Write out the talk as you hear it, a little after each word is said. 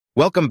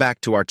Welcome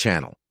back to our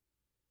channel.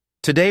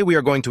 Today we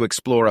are going to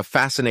explore a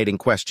fascinating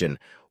question.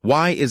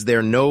 Why is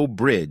there no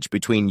bridge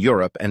between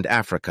Europe and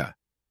Africa?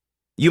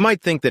 You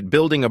might think that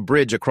building a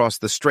bridge across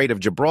the Strait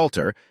of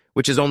Gibraltar,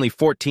 which is only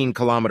 14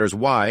 kilometers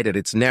wide at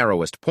its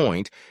narrowest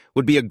point,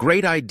 would be a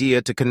great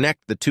idea to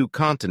connect the two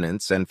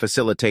continents and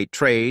facilitate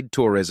trade,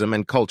 tourism,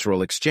 and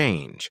cultural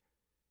exchange.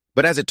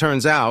 But as it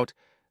turns out,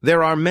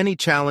 there are many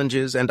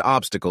challenges and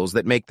obstacles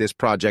that make this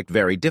project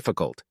very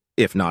difficult,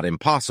 if not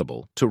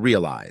impossible, to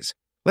realize.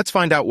 Let's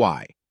find out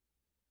why.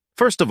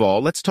 First of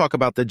all, let's talk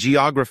about the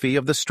geography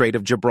of the Strait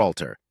of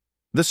Gibraltar.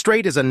 The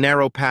strait is a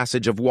narrow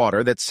passage of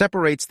water that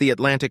separates the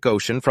Atlantic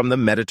Ocean from the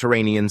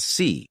Mediterranean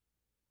Sea.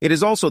 It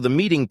is also the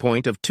meeting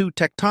point of two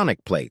tectonic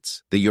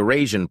plates, the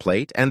Eurasian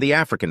plate and the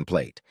African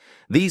plate.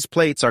 These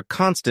plates are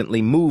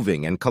constantly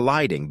moving and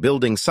colliding,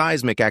 building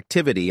seismic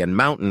activity and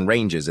mountain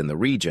ranges in the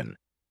region.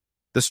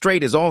 The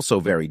strait is also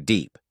very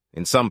deep.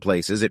 In some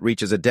places, it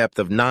reaches a depth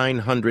of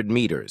 900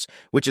 meters,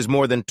 which is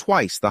more than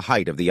twice the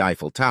height of the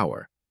Eiffel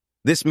Tower.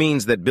 This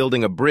means that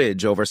building a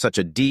bridge over such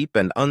a deep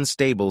and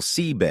unstable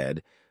seabed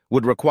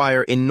would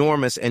require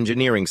enormous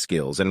engineering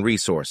skills and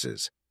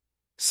resources.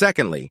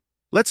 Secondly,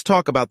 let's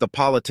talk about the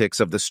politics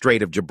of the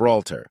Strait of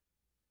Gibraltar.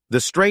 The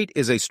strait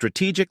is a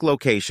strategic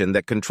location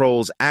that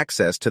controls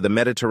access to the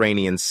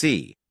Mediterranean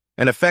Sea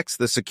and affects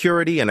the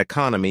security and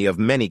economy of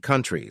many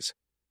countries.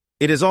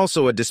 It is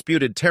also a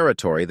disputed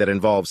territory that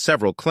involves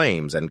several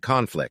claims and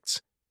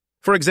conflicts.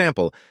 For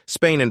example,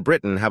 Spain and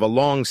Britain have a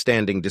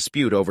long-standing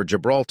dispute over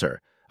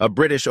Gibraltar, a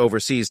British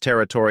overseas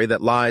territory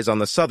that lies on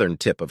the southern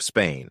tip of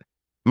Spain.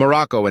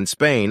 Morocco and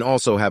Spain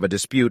also have a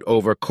dispute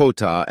over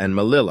Ceuta and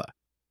Melilla,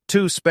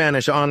 two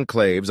Spanish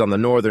enclaves on the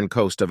northern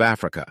coast of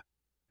Africa.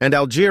 And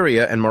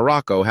Algeria and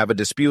Morocco have a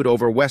dispute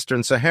over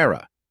Western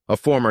Sahara, a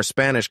former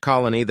Spanish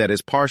colony that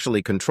is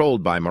partially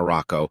controlled by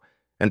Morocco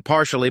and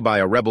partially by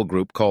a rebel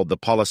group called the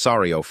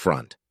Polisario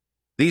Front.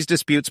 These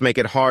disputes make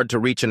it hard to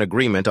reach an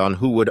agreement on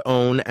who would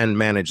own and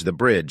manage the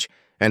bridge,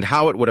 and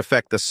how it would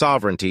affect the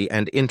sovereignty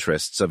and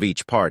interests of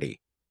each party.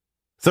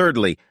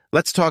 Thirdly,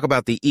 let's talk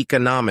about the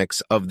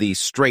economics of the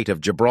Strait of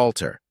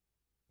Gibraltar.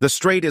 The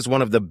strait is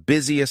one of the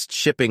busiest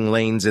shipping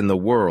lanes in the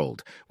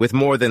world, with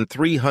more than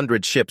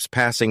 300 ships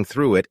passing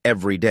through it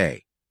every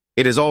day.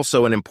 It is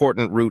also an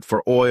important route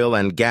for oil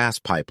and gas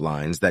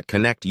pipelines that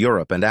connect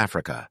Europe and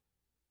Africa.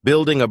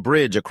 Building a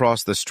bridge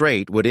across the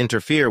strait would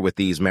interfere with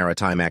these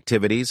maritime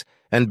activities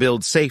and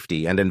build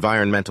safety and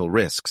environmental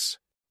risks.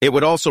 It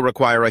would also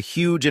require a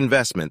huge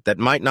investment that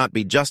might not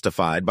be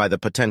justified by the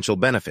potential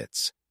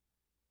benefits.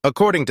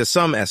 According to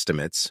some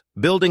estimates,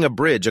 building a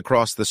bridge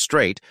across the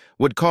strait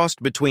would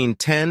cost between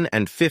 10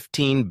 and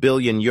 15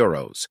 billion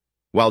euros,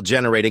 while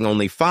generating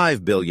only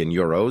 5 billion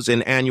euros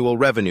in annual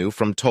revenue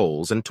from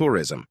tolls and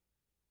tourism.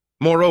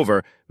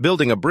 Moreover,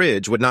 building a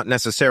bridge would not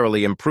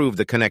necessarily improve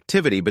the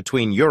connectivity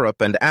between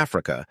Europe and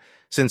Africa,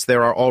 since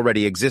there are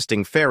already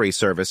existing ferry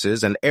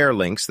services and air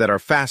links that are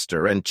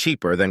faster and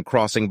cheaper than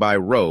crossing by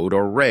road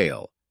or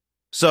rail.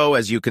 So,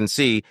 as you can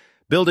see,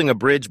 building a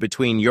bridge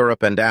between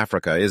Europe and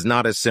Africa is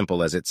not as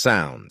simple as it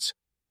sounds.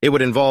 It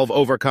would involve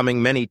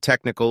overcoming many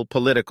technical,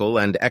 political,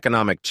 and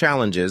economic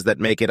challenges that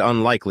make it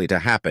unlikely to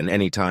happen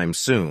anytime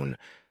soon.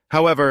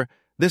 However,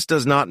 this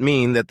does not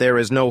mean that there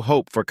is no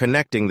hope for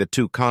connecting the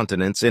two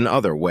continents in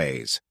other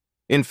ways.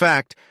 In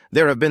fact,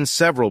 there have been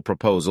several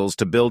proposals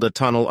to build a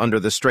tunnel under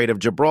the Strait of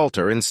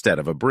Gibraltar instead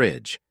of a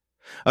bridge.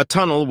 A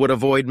tunnel would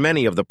avoid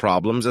many of the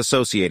problems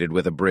associated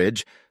with a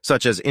bridge,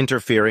 such as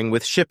interfering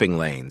with shipping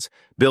lanes,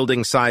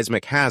 building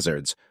seismic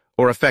hazards,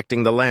 or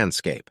affecting the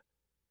landscape.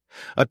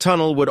 A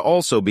tunnel would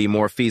also be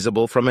more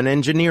feasible from an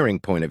engineering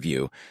point of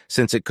view,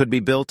 since it could be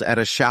built at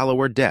a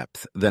shallower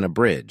depth than a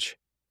bridge.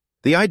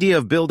 The idea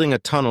of building a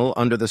tunnel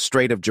under the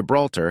Strait of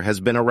Gibraltar has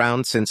been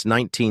around since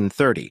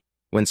 1930,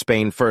 when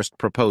Spain first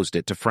proposed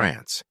it to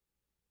France.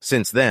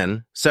 Since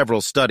then,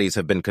 several studies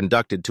have been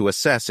conducted to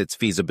assess its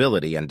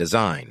feasibility and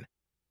design.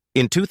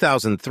 In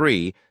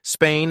 2003,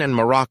 Spain and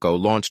Morocco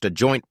launched a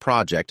joint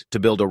project to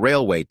build a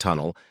railway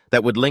tunnel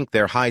that would link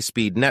their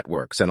high-speed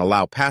networks and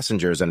allow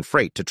passengers and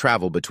freight to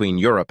travel between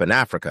Europe and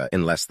Africa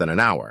in less than an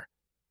hour.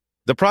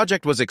 The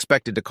project was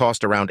expected to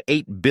cost around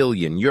 8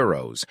 billion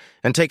euros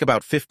and take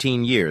about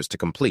 15 years to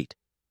complete.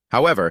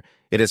 However,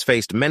 it has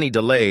faced many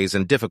delays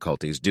and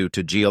difficulties due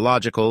to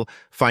geological,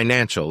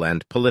 financial,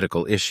 and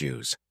political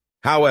issues.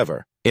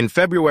 However, in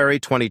February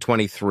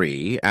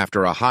 2023,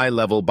 after a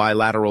high-level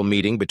bilateral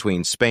meeting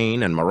between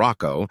Spain and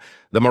Morocco,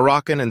 the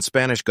Moroccan and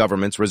Spanish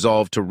governments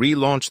resolved to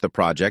relaunch the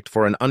project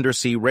for an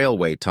undersea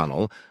railway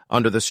tunnel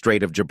under the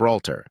Strait of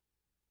Gibraltar.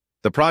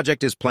 The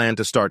project is planned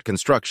to start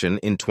construction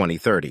in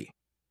 2030.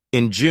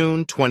 In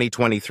June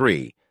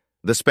 2023,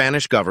 the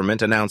Spanish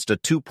government announced a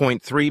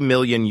 2.3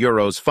 million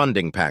euros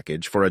funding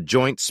package for a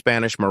joint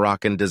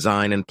Spanish-Moroccan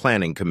design and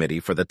planning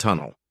committee for the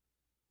tunnel.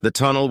 The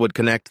tunnel would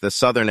connect the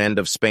southern end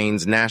of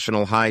Spain's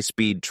national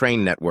high-speed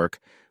train network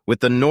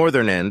with the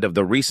northern end of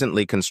the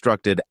recently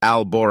constructed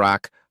Al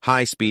Borak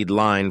high-speed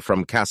line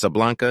from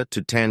Casablanca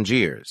to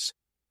Tangiers,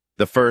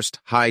 the first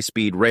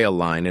high-speed rail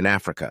line in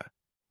Africa.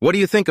 What do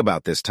you think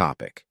about this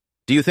topic?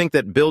 Do you think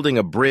that building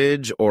a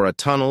bridge or a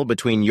tunnel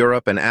between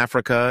Europe and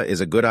Africa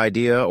is a good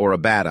idea or a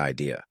bad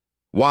idea?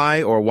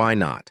 Why or why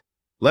not?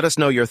 Let us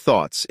know your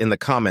thoughts in the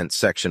comments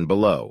section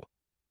below.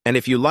 And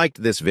if you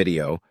liked this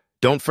video,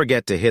 don't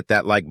forget to hit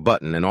that like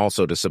button and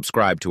also to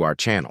subscribe to our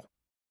channel.